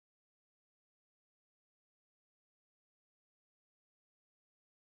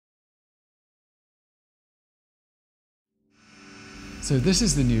So this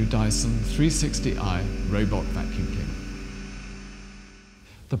is the new Dyson 360i robot vacuum cleaner.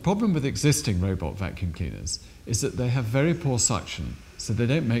 The problem with existing robot vacuum cleaners is that they have very poor suction, so they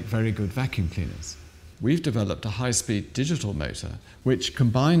don't make very good vacuum cleaners. We've developed a high-speed digital motor which,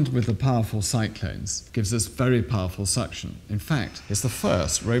 combined with the powerful cyclones, gives us very powerful suction. In fact, it's the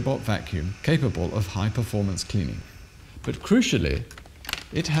first robot vacuum capable of high-performance cleaning. But crucially,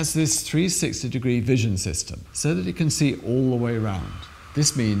 it has this 360-degree vision system so that it can see all the way around.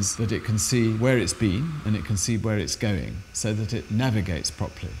 This means that it can see where it's been and it can see where it's going so that it navigates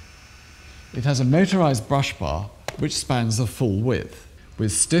properly. It has a motorized brush bar which spans the full width,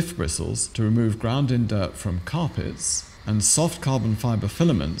 with stiff bristles to remove ground-in dirt from carpets and soft carbon fiber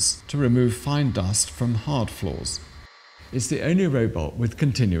filaments to remove fine dust from hard floors. It's the only robot with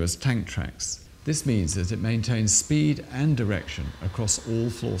continuous tank tracks. This means that it maintains speed and direction across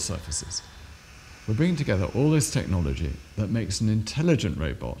all floor surfaces. We're bringing together all this technology that makes an intelligent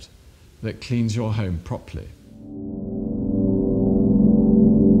robot that cleans your home properly.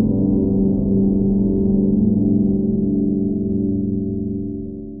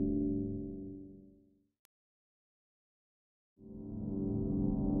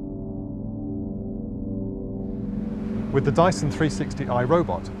 With the Dyson 360i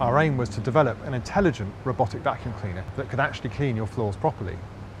robot, our aim was to develop an intelligent robotic vacuum cleaner that could actually clean your floors properly.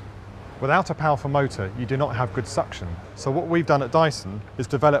 Without a powerful motor, you do not have good suction. So what we've done at Dyson is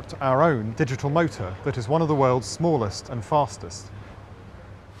developed our own digital motor that is one of the world's smallest and fastest.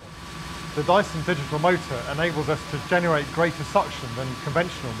 The Dyson digital motor enables us to generate greater suction than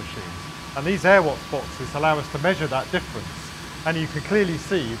conventional machines. And these AirWatts boxes allow us to measure that difference. And you can clearly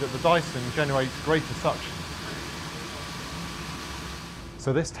see that the Dyson generates greater suction.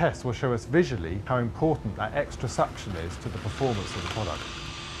 So this test will show us visually how important that extra suction is to the performance of the product.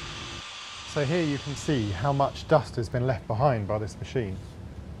 So here you can see how much dust has been left behind by this machine.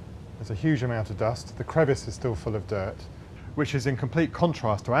 There's a huge amount of dust. The crevice is still full of dirt, which is in complete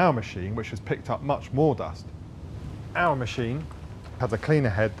contrast to our machine, which has picked up much more dust. Our machine has a cleaner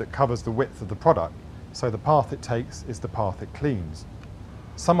head that covers the width of the product, so the path it takes is the path it cleans.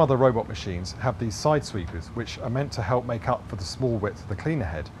 Some other robot machines have these side sweepers which are meant to help make up for the small width of the cleaner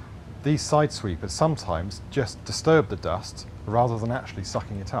head. These side sweepers sometimes just disturb the dust rather than actually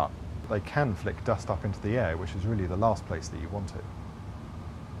sucking it up. They can flick dust up into the air, which is really the last place that you want it.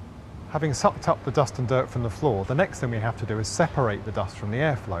 Having sucked up the dust and dirt from the floor, the next thing we have to do is separate the dust from the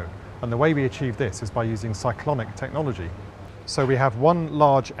airflow. And the way we achieve this is by using cyclonic technology. So we have one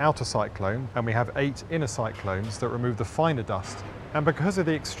large outer cyclone and we have 8 inner cyclones that remove the finer dust. And because of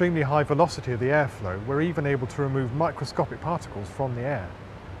the extremely high velocity of the airflow, we're even able to remove microscopic particles from the air.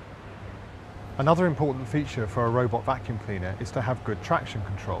 Another important feature for a robot vacuum cleaner is to have good traction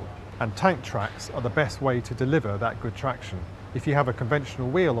control. And tank tracks are the best way to deliver that good traction. If you have a conventional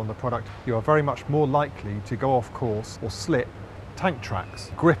wheel on the product, you are very much more likely to go off course or slip. Tank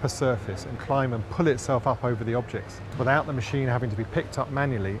tracks grip a surface and climb and pull itself up over the objects without the machine having to be picked up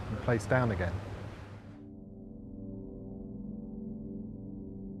manually and placed down again.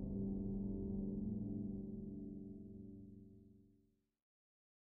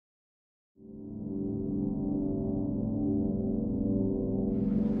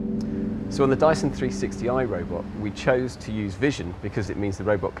 So on the Dyson 360i robot, we chose to use vision because it means the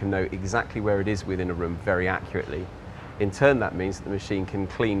robot can know exactly where it is within a room very accurately. In turn, that means that the machine can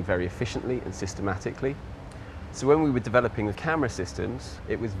clean very efficiently and systematically. So when we were developing the camera systems,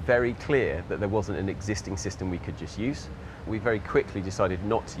 it was very clear that there wasn't an existing system we could just use. We very quickly decided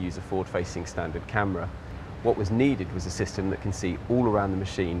not to use a forward-facing standard camera. What was needed was a system that can see all around the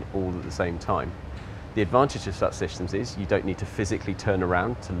machine all at the same time. The advantage of such systems is you don't need to physically turn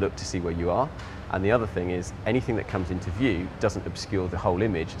around to look to see where you are. And the other thing is anything that comes into view doesn't obscure the whole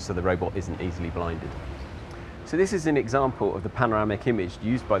image, so the robot isn't easily blinded. So this is an example of the panoramic image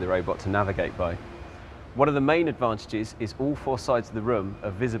used by the robot to navigate by. One of the main advantages is all 4 sides of the room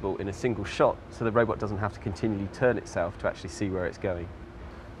are visible in a single shot, so the robot doesn't have to continually turn itself to actually see where it's going.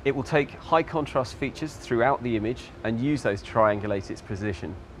 It will take high contrast features throughout the image and use those to triangulate its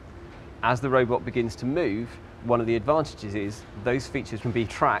position. As the robot begins to move, one of the advantages is those features can be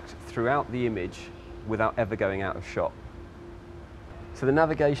tracked throughout the image without ever going out of shot. So the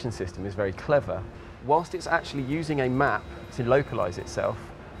navigation system is very clever. Whilst it's actually using a map to localize itself,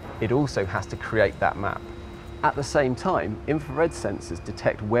 it also has to create that map. At the same time, infrared sensors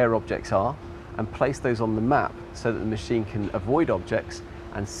detect where objects are and place those on the map so that the machine can avoid objects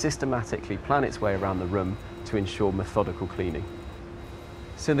and systematically plan its way around the room to ensure methodical cleaning.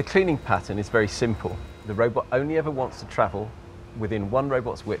 So the cleaning pattern is very simple. The robot only ever wants to travel within one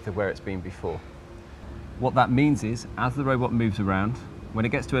robot's width of where it's been before. What that means is, as the robot moves around, when it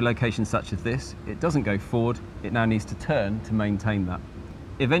gets to a location such as this, it doesn't go forward, it now needs to turn to maintain that.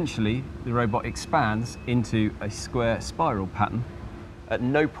 Eventually, the robot expands into a square spiral pattern. At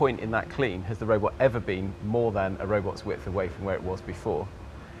no point in that clean has the robot ever been more than a robot's width away from where it was before.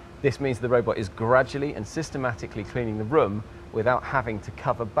 This means the robot is gradually and systematically cleaning the room without having to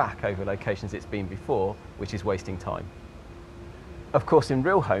cover back over locations it's been before, which is wasting time. Of course, in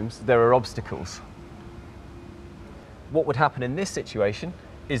real homes, there are obstacles. What would happen in this situation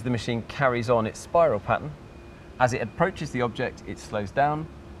is the machine carries on its spiral pattern. As it approaches the object, it slows down,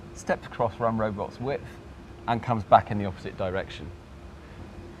 steps across robot's width, and comes back in the opposite direction.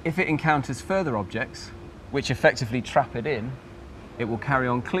 If it encounters further objects, which effectively trap it in, it will carry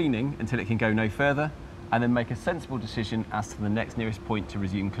on cleaning until it can go no further, and then make a sensible decision as to the next nearest point to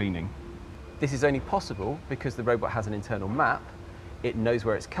resume cleaning. This is only possible because the robot has an internal map, it knows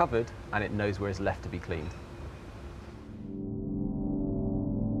where it's covered, and it knows where it's left to be cleaned.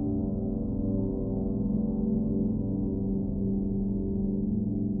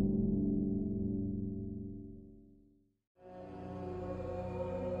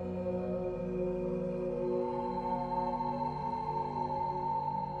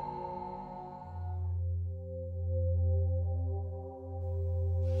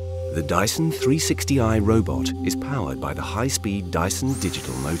 The Dyson 360i robot is powered by the high-speed Dyson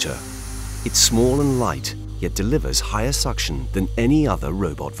digital motor. It's small and light, yet delivers higher suction than any other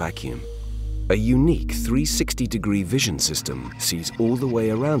robot vacuum. A unique 360-degree vision system sees all the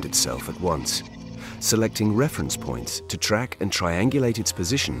way around itself at once, selecting reference points to track and triangulate its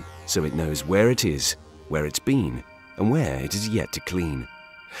position so it knows where it is, where it's been, and where it is yet to clean,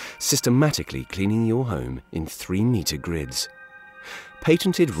 systematically cleaning your home in 3-meter grids.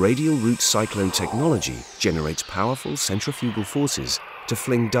 Patented radial root cyclone technology generates powerful centrifugal forces to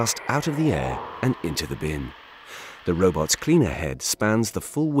fling dust out of the air and into the bin. The robot's cleaner head spans the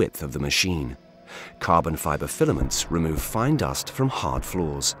full width of the machine. Carbon fiber filaments remove fine dust from hard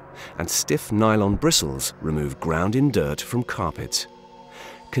floors, and stiff nylon bristles remove ground-in dirt from carpets.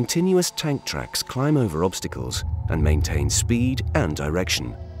 Continuous tank tracks climb over obstacles and maintain speed and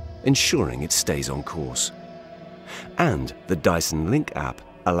direction, ensuring it stays on course. And the Dyson Link app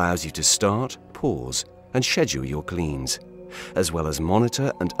allows you to start, pause, and schedule your cleans, as well as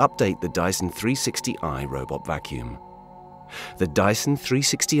monitor and update the Dyson 360i robot vacuum. The Dyson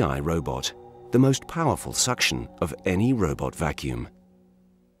 360i robot, the most powerful suction of any robot vacuum.